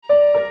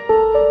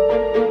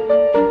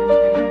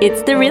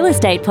It's the Real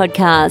Estate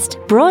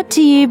Podcast, brought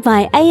to you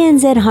by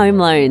ANZ Home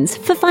Loans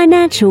for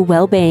financial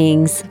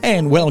well-beings.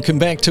 And welcome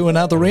back to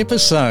another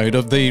episode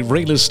of the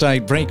Real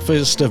Estate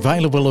Breakfast,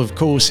 available, of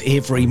course,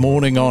 every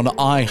morning on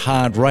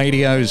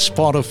iHeartRadio,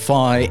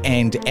 Spotify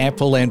and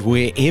Apple, and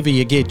wherever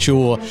you get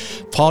your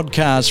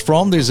podcasts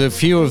from. There's a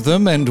few of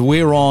them, and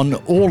we're on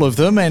all of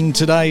them. And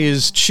today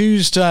is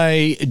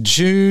Tuesday,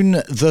 June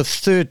the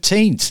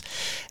 13th.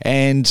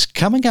 And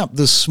coming up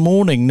this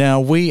morning, now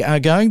we are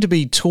going to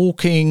be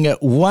talking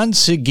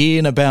once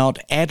again about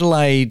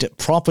Adelaide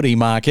property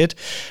market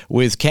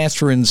with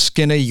Catherine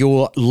Skinner,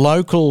 your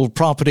local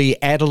property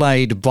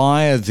Adelaide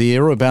buyer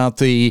there, about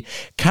the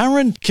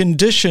current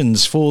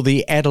conditions for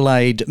the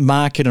Adelaide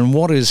market and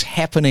what is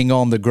happening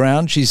on the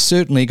ground. She's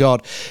certainly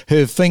got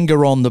her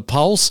finger on the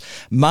pulse.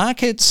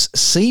 Markets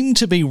seem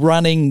to be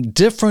running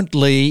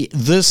differently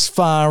this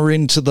far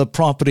into the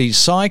property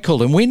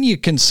cycle. And when you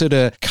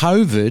consider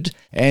COVID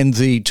and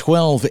the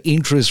 12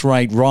 interest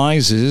rate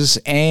rises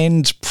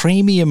and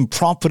premium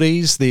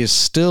properties, they're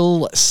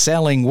still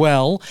selling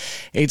well,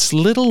 it's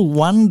little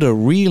wonder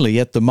really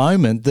at the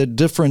moment that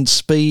different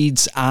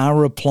speeds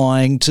are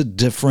applying to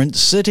different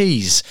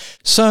cities.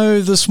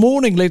 So this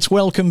morning, let's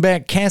welcome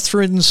back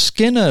Catherine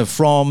Skinner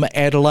from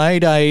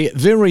Adelaide, a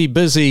very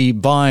busy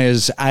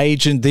buyer's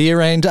agent there,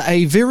 and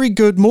a very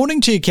good morning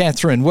to you,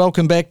 Catherine.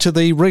 Welcome back to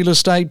the Real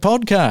Estate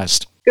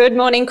Podcast. Good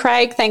morning,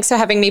 Craig. Thanks for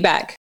having me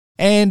back.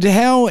 And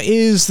how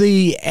is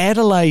the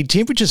Adelaide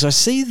temperatures? I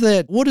see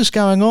that what is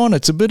going on,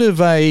 it's a bit of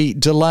a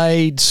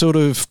delayed sort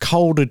of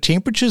colder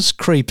temperatures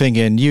creeping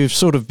in. You've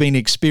sort of been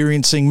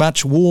experiencing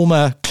much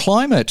warmer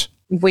climate.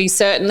 We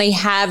certainly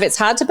have. It's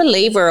hard to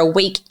believe we're a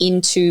week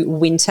into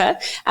winter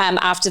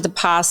after the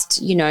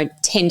past,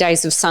 10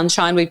 days of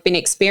sunshine we've been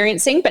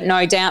experiencing, but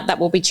no doubt that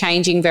will be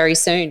changing very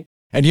soon.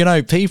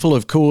 And, people,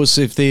 of course,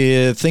 if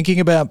they're thinking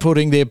about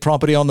putting their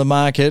property on the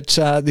market,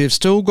 they've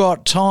still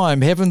got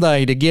time, haven't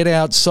they, to get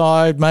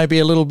outside, maybe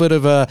a little bit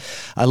of a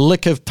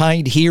lick of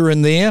paint here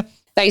and there?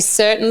 They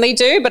certainly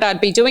do, but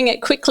I'd be doing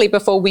it quickly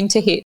before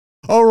winter hit.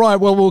 All right,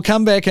 well, we'll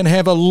come back and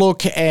have a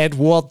look at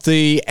what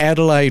the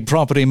Adelaide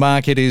property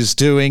market is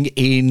doing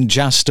in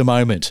just a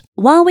moment.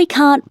 While we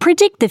can't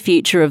predict the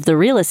future of the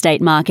real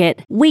estate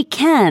market, we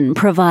can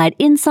provide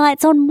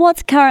insights on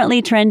what's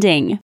currently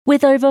trending.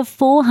 With over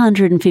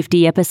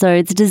 450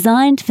 episodes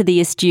designed for the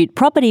astute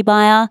property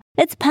buyer,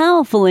 it's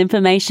powerful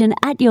information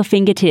at your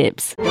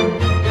fingertips.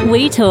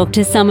 We talk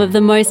to some of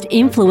the most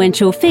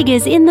influential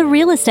figures in the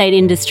real estate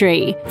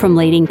industry, from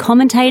leading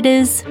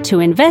commentators to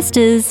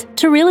investors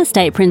to real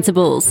estate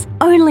principals,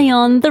 only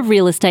on the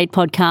Real Estate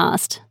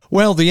Podcast.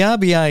 Well, the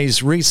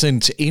RBA's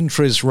recent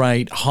interest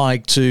rate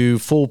hike to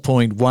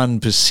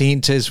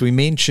 4.1%, as we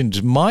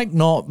mentioned, might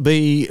not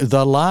be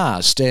the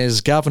last,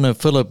 as Governor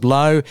Philip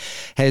Lowe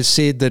has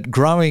said that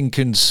growing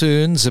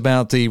concerns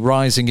about the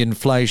rising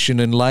inflation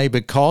and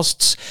labour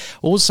costs,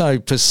 also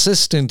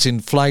persistent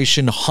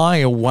inflation,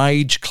 higher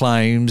wage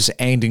claims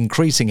and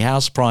increasing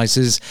house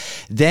prices,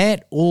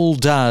 that all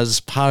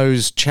does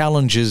pose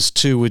challenges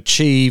to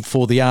achieve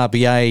for the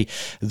RBA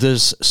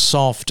this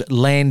soft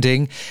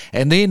landing.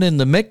 And then in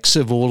the mix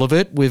of all of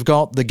it, we've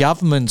got the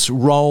government's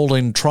role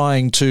in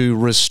trying to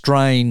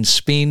restrain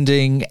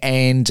spending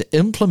and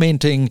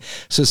implementing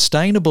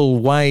sustainable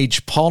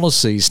wage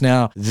policies.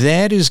 Now,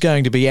 that is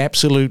going to be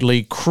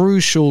absolutely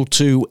crucial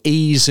to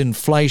ease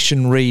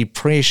inflationary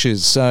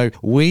pressures. So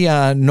we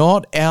are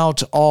not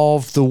out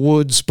of the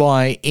woods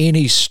by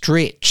any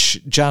stretch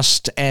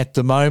just at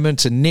the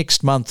moment. And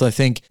next month, I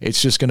think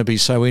it's just going to be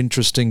so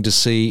interesting to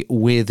see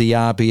where the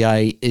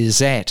RBA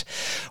is at.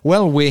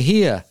 Well, we're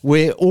here.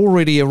 We're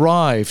already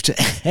arrived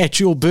at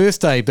your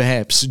birthday,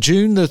 perhaps,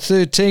 June the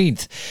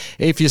 13th.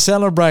 If you're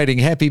celebrating,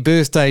 happy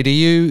birthday to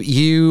you.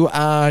 You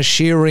are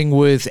sharing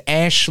with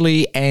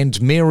Ashley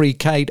and Mary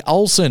Kate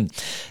Olsen.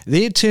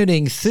 They're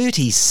turning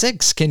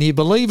 36, can you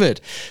believe it?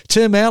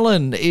 Tim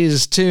Allen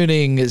is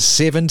turning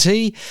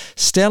 70.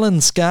 Stellan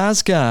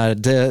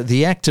Skarsgård,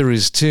 the actor,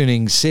 is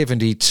turning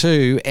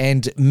 72.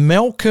 And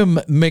Malcolm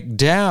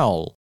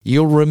McDowell,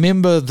 you'll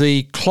remember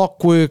the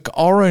Clockwork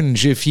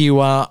Orange if you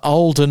are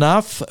old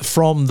enough,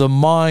 from the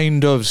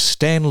mind of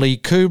Stanley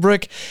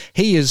Kubrick.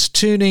 He is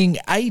turning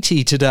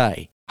 80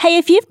 today. Hey,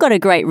 if you've got a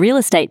great real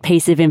estate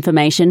piece of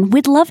information,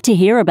 we'd love to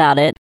hear about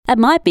it. It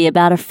might be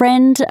about a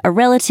friend, a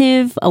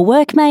relative, a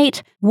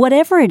workmate.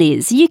 Whatever it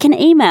is, you can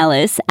email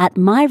us at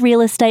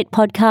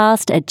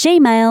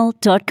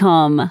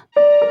myrealestatepodcast@gmail.com.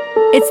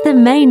 It's the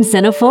Main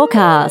Centre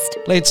forecast.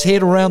 Let's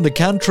head around the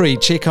country,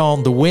 check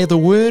on the weather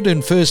word,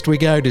 and first we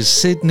go to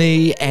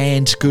Sydney,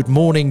 and good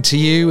morning to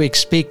you.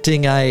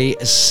 Expecting a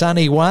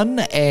sunny one,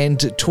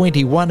 and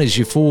 21 is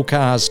your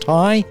forecast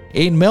high.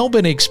 In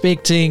Melbourne,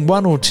 expecting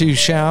 1 or 2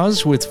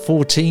 showers with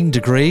 14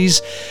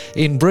 degrees.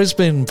 In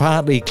Brisbane,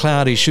 partly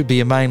cloudy, should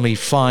be a mainly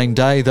fine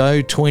day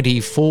though,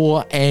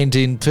 24. And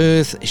in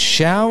Perth,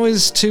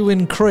 showers to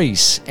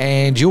increase,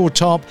 and your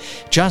top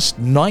just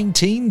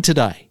 19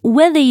 today.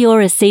 Whether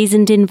you're a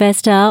seasoned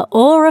investor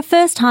or a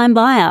first-time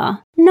buyer,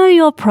 Know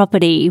your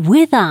property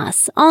with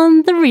us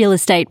on the Real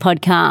Estate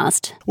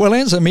Podcast. Well,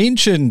 as I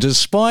mentioned,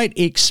 despite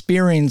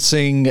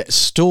experiencing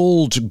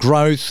stalled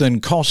growth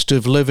and cost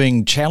of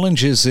living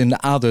challenges in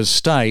other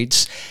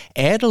states,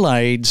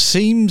 Adelaide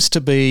seems to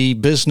be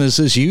business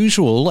as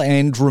usual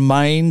and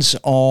remains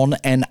on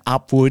an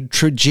upward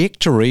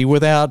trajectory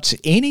without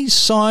any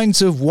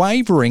signs of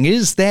wavering.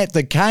 Is that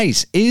the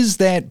case? Is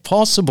that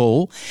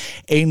possible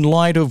in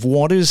light of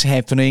what is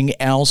happening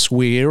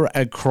elsewhere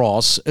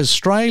across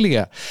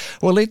Australia?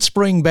 Well, let's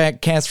bring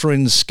back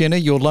Catherine Skinner,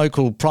 your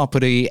local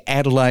property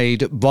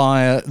Adelaide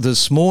buyer,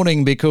 this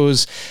morning,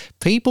 because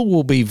people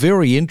will be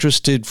very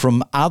interested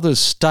from other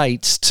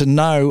states to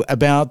know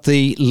about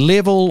the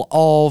level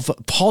of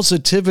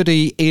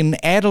positivity in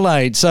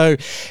Adelaide. So,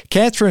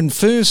 Catherine,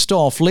 first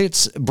off,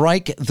 let's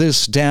break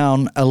this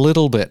down a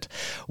little bit.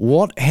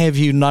 What have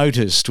you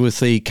noticed with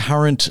the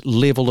current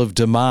level of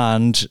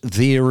demand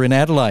there in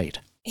Adelaide?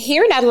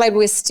 Here in Adelaide,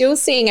 we're still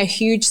seeing a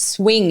huge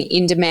swing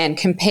in demand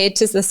compared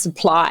to the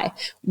supply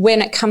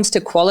when it comes to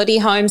quality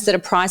homes that are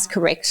priced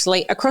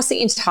correctly across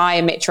the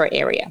entire metro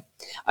area.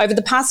 Over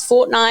the past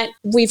fortnight,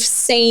 we've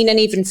seen an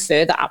even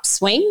further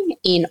upswing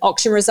in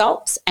auction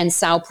results and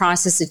sale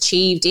prices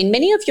achieved in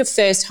many of your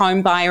first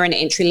home buyer and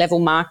entry-level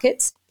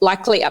markets,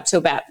 likely up to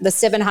about the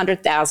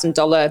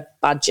 $700,000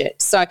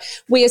 budget. So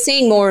we are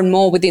seeing more and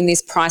more within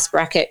this price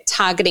bracket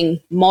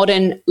targeting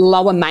modern,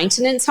 lower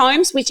maintenance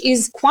homes, which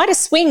is quite a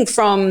swing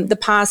from the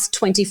past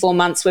 24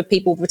 months where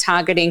people were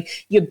targeting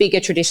your bigger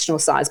traditional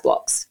size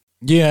blocks.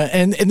 Yeah,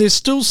 and there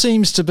still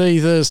seems to be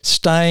this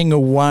staying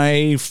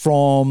away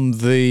from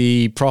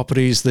the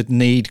properties that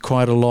need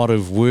quite a lot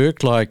of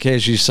work. Like,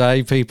 as you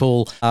say,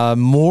 people are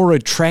more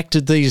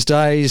attracted these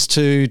days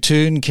to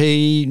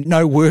turnkey,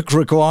 no work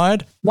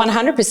required.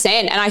 100%.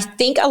 And I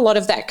think a lot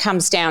of that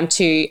comes down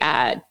to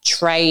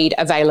trade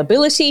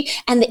availability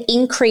and the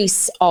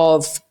increase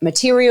of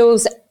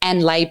materials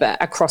and labour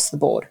across the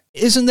board.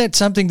 Isn't that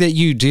something that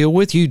you deal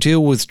with? You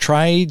deal with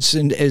trades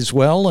and as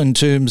well in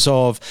terms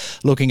of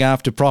looking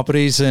after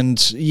properties,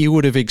 and you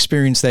would have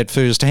experienced that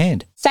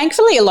firsthand.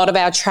 Thankfully, a lot of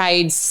our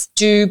trades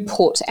do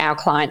put our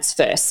clients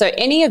first. So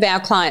any of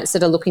our clients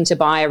that are looking to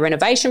buy a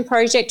renovation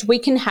project, we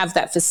can have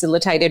that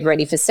facilitated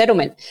ready for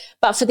settlement.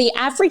 But for the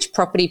average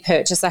property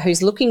purchaser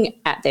who's looking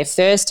at their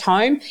first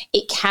home,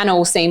 it can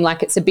all seem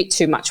like it's a bit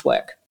too much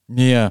work.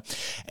 Yeah.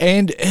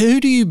 And who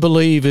do you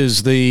believe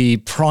is the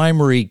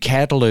primary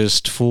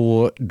catalyst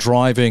for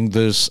driving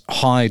this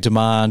high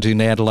demand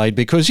in Adelaide?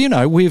 Because, you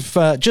know, we've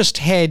just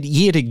had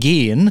yet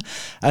again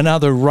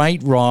another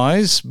rate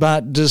rise,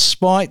 but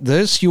despite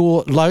this,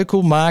 your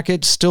local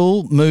market's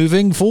still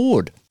moving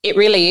forward. It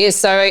really is.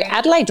 So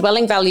Adelaide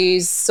dwelling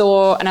values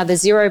saw another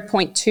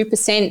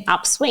 0.2%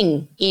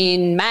 upswing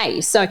in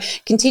May. So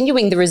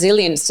continuing the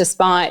resilience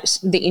despite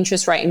the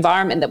interest rate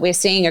environment that we're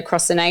seeing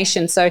across the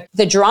nation. So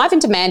the drive in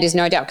demand is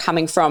no doubt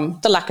coming from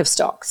the lack of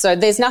stock. So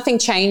there's nothing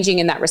changing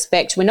in that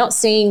respect. We're not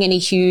seeing any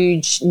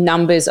huge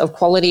numbers of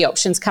quality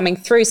options coming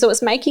through. So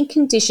it's making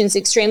conditions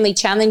extremely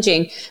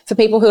challenging for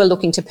people who are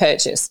looking to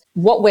purchase.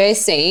 What we're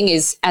seeing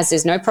is, as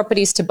there's no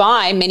properties to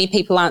buy, many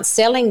people aren't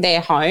selling their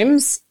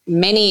homes.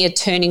 Many are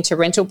turning to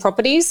rental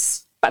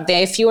properties, but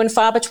they're few and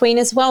far between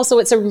as well. So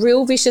it's a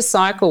real vicious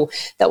cycle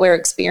that we're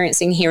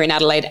experiencing here in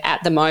Adelaide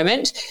at the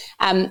moment.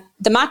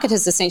 The market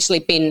has essentially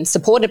been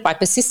supported by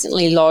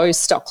persistently low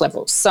stock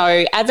levels.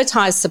 So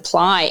advertised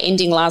supply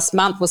ending last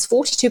month was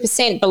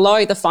 42%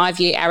 below the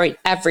 5-year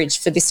average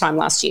for this time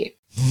last year.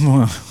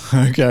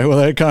 Okay, well,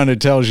 that kind of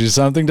tells you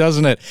something,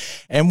 doesn't it?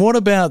 And what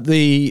about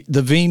the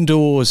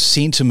vendor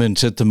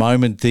sentiment at the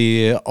moment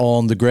there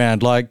on the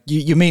ground? Like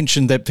you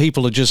mentioned that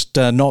people are just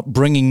not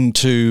bringing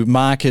to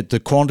market the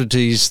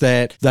quantities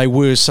that they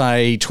were,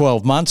 say,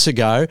 12 months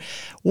ago.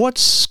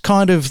 What's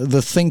kind of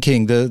the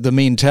thinking, the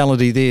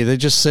mentality there? They're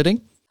just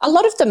sitting? A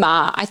lot of them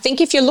are. I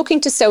think if you're looking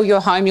to sell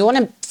your home, you want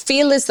to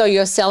feel as though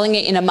you're selling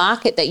it in a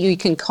market that you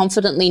can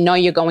confidently know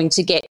you're going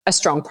to get a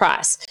strong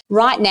price.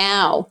 Right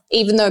now,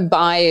 even though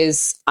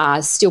buyers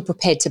are still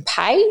prepared to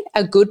pay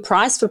a good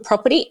price for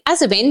property,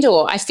 as a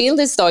vendor, I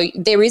feel as though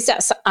there is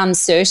that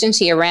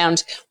uncertainty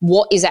around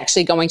what is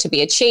actually going to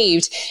be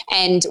achieved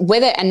and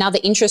whether another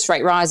interest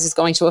rate rise is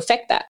going to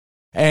affect that.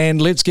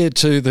 And let's get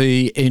to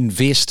the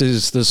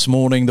investors this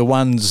morning, the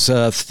ones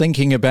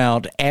thinking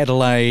about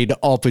Adelaide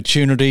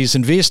opportunities.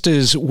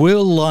 Investors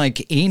will,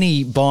 like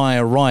any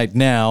buyer right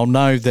now,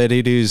 know that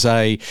it is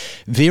a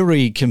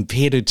very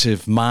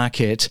competitive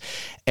market,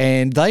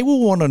 and they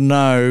will want to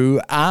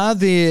know, are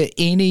there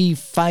any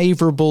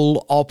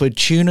favourable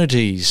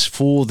opportunities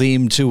for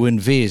them to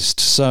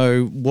invest?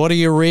 So what do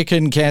you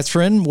reckon,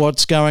 Catherine?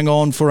 What's going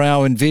on for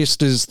our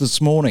investors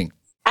this morning?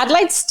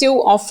 Adelaide's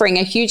still offering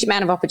a huge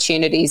amount of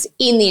opportunities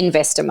in the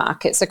investor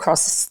markets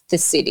across the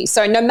city.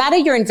 So no matter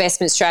your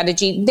investment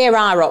strategy, there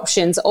are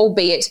options,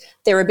 albeit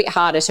they're a bit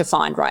harder to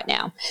find right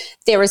now.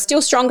 There are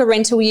still stronger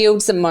rental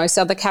yields than most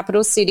other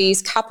capital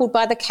cities, coupled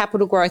by the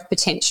capital growth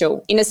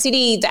potential in a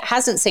city that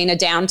hasn't seen a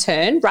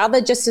downturn,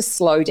 rather just a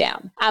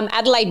slowdown.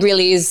 Adelaide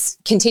really is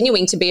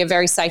continuing to be a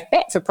very safe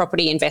bet for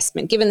property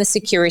investment, given the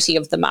security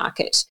of the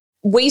market.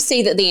 we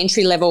see that the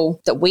entry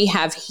level that we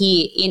have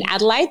here in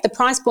Adelaide, the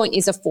price point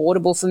is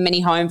affordable for many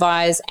home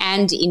buyers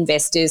and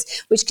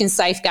investors, which can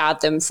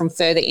safeguard them from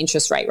further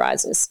interest rate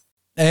rises.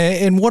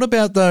 And what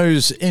about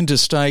those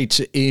interstate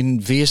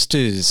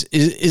investors?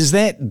 Is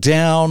that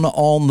down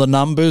on the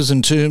numbers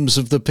in terms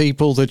of the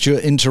people that you're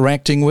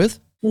interacting with?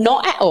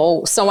 Not at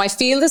all. So I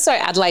feel as though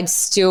Adelaide's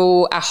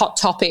still a hot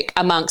topic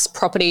amongst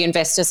property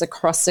investors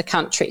across the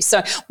country.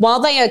 So while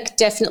they are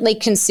definitely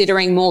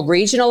considering more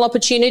regional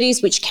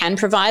opportunities, which can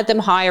provide them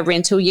higher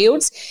rental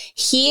yields,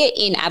 here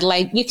in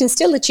Adelaide, you can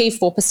still achieve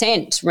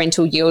 4%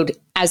 rental yield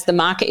as the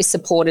market is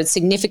supported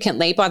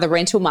significantly by the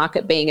rental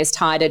market being as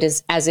tight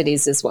as it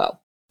is as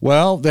well.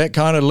 Well, that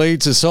kind of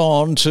leads us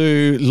on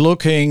to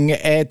looking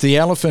at the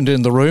elephant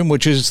in the room,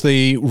 which is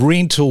the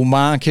rental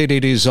market.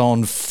 It is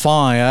on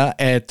fire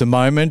at the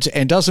moment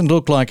and doesn't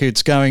look like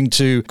it's going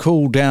to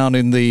cool down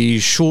in the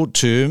short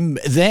term.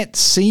 That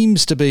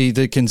seems to be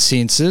the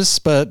consensus.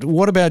 But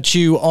what about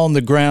you on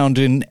the ground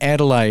in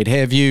Adelaide?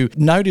 Have you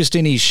noticed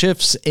any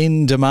shifts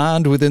in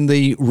demand within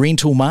the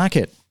rental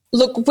market?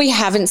 Look, we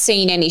haven't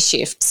seen any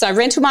shift. So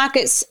rental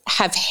markets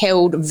have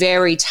held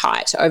very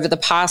tight over the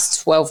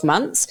past 12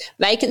 months.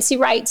 Vacancy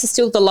rates are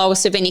still the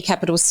lowest of any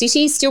capital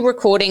city, still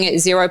recording at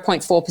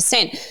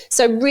 0.4%.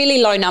 So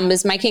really low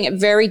numbers, making it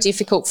very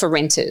difficult for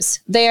renters.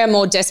 They are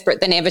more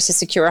desperate than ever to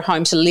secure a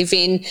home to live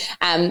in.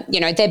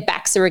 Their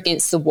backs are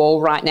against the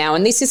wall right now.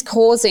 And this is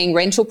causing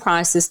rental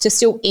prices to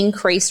still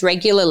increase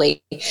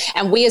regularly.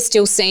 And we are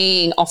still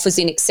seeing offers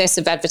in excess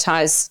of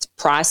advertised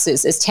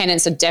prices as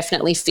tenants are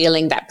definitely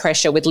feeling that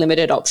pressure with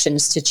limited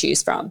options to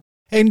choose from.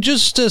 And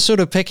just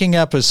sort of picking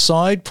up a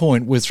side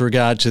point with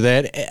regard to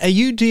that, are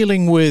you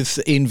dealing with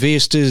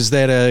investors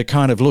that are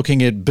kind of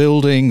looking at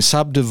building,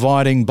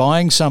 subdividing,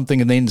 buying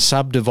something and then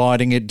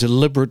subdividing it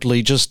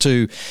deliberately just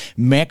to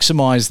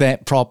maximise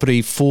that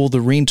property for the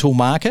rental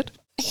market?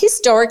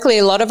 Historically,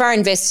 a lot of our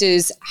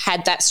investors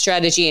had that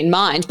strategy in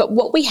mind, but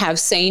what we have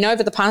seen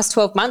over the past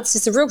 12 months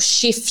is a real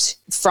shift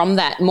from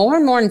that. More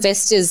and more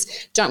investors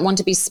don't want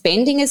to be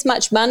spending as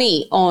much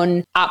money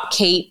on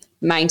upkeep,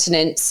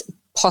 maintenance,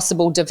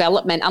 possible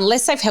development,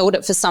 unless they've held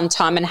it for some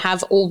time and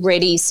have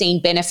already seen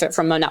benefit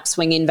from an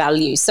upswing in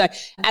value. So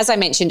as I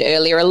mentioned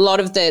earlier, a lot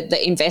of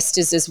the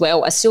investors as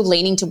well are still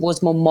leaning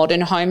towards more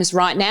modern homes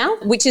right now,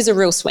 which is a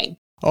real swing.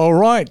 All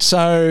right,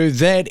 so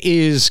that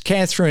is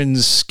Catherine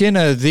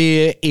Skinner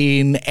there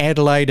in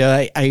Adelaide,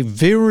 a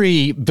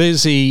very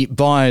busy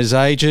buyer's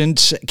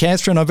agent.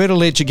 Catherine, I better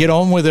let you get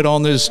on with it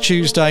on this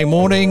Tuesday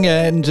morning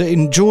and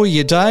enjoy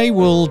your day.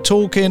 We'll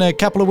talk in a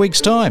couple of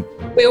weeks' time.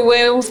 We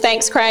will.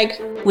 Thanks,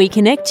 Craig. We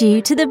connect you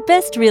to the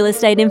best real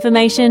estate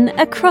information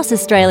across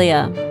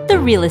Australia. The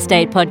Real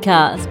Estate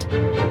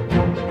Podcast.